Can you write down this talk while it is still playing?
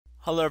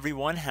Hello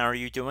everyone, how are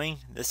you doing?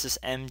 This is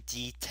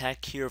MD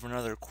Tech here with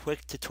another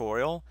quick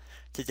tutorial.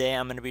 Today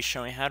I'm going to be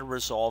showing how to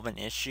resolve an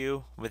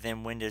issue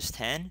within Windows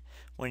 10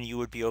 when you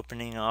would be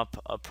opening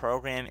up a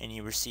program and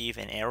you receive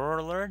an error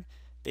alert,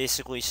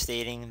 basically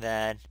stating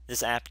that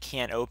this app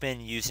can't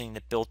open using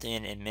the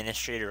built-in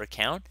administrator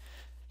account.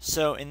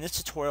 So in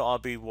this tutorial I'll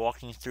be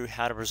walking through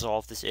how to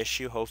resolve this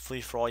issue, hopefully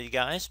for all you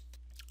guys.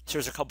 So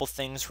there's a couple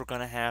things we're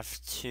going to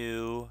have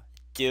to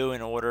do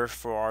in order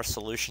for our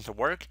solution to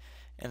work.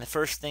 And the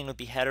first thing would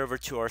be head over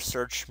to our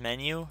search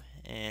menu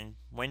in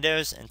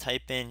Windows and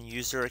type in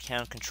user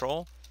account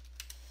control.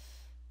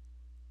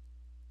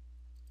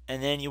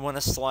 And then you want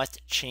to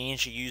select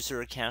change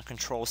user account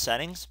control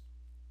settings.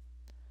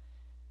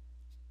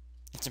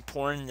 It's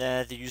important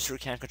that the user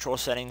account control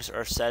settings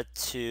are set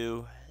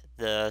to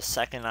the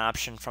second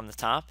option from the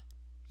top,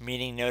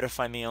 meaning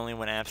notify me only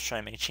when apps try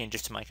to make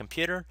changes to my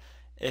computer.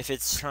 If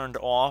it's turned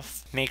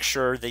off, make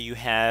sure that you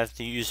have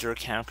the user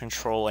account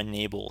control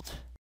enabled.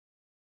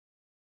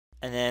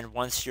 And then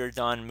once you're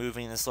done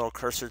moving this little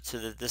cursor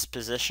to this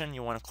position,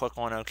 you want to click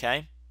on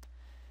OK.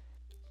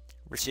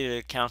 Receive the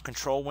account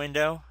control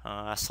window,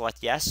 select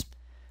yes.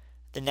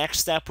 The next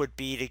step would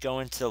be to go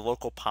into the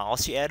local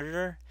policy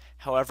editor.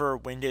 However,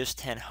 Windows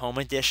 10 Home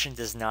Edition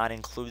does not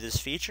include this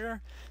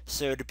feature.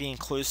 So to be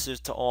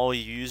inclusive to all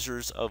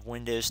users of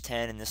Windows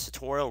 10 in this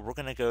tutorial, we're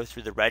going to go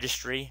through the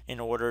registry in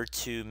order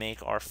to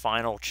make our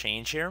final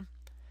change here.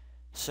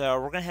 So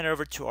we're going to head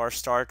over to our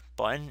Start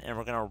button and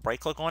we're going to right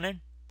click on it.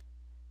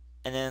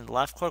 And then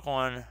left click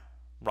on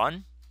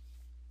Run.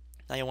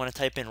 Now you want to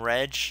type in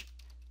reg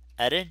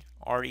edit,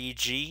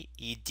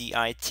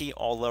 REGEDIT,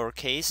 all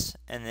lowercase,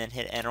 and then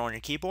hit enter on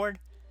your keyboard.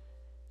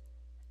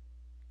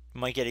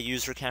 You might get a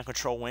user account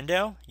control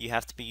window. You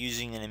have to be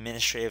using an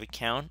administrative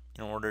account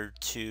in order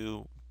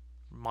to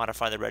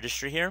modify the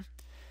registry here.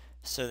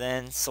 So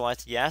then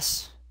select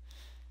yes.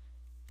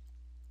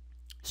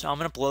 So I'm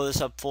going to blow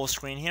this up full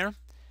screen here.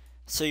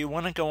 So you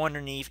want to go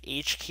underneath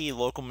H key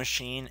local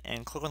machine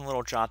and click on the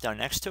little drop down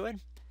next to it.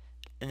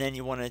 And then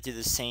you want to do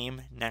the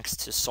same next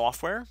to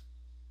software.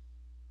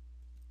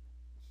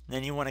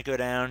 Then you want to go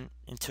down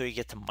until you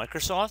get to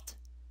Microsoft.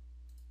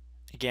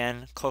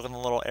 Again, click on the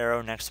little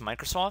arrow next to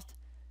Microsoft.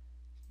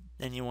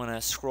 Then you want to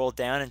scroll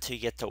down until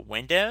you get to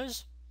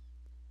Windows.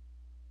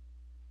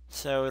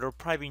 So it'll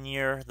probably be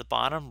near the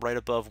bottom, right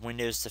above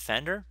Windows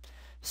Defender.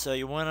 So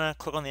you want to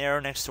click on the arrow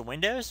next to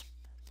Windows.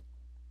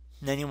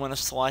 Then you want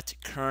to select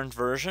current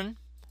version,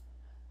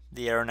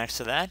 the arrow next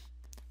to that.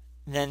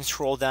 Then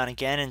scroll down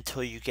again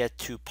until you get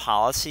to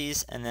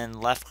policies and then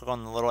left click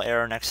on the little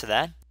arrow next to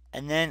that.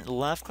 And then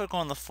left click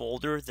on the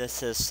folder that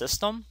says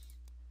system.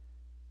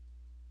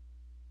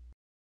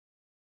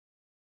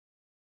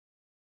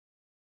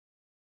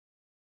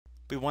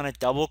 We want to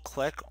double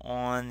click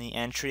on the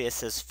entry that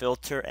says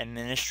filter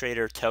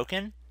administrator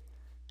token.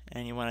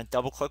 And you want to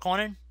double click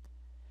on it.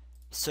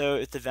 So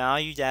if the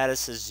value data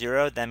says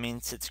 0, that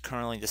means it's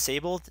currently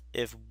disabled.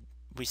 If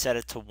we set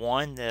it to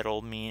 1,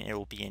 that'll mean it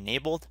will be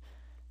enabled.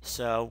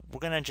 So we're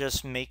going to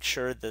just make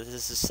sure that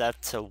this is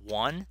set to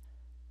 1.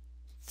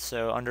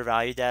 So under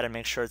value data,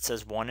 make sure it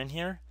says 1 in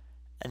here,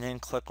 and then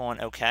click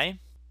on OK.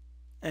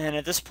 And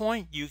at this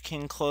point, you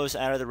can close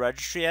out of the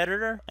registry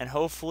editor, and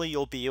hopefully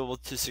you'll be able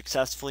to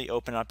successfully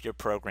open up your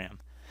program.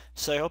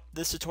 So I hope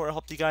this tutorial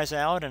helped you guys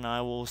out, and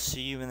I will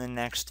see you in the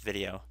next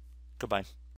video. Goodbye.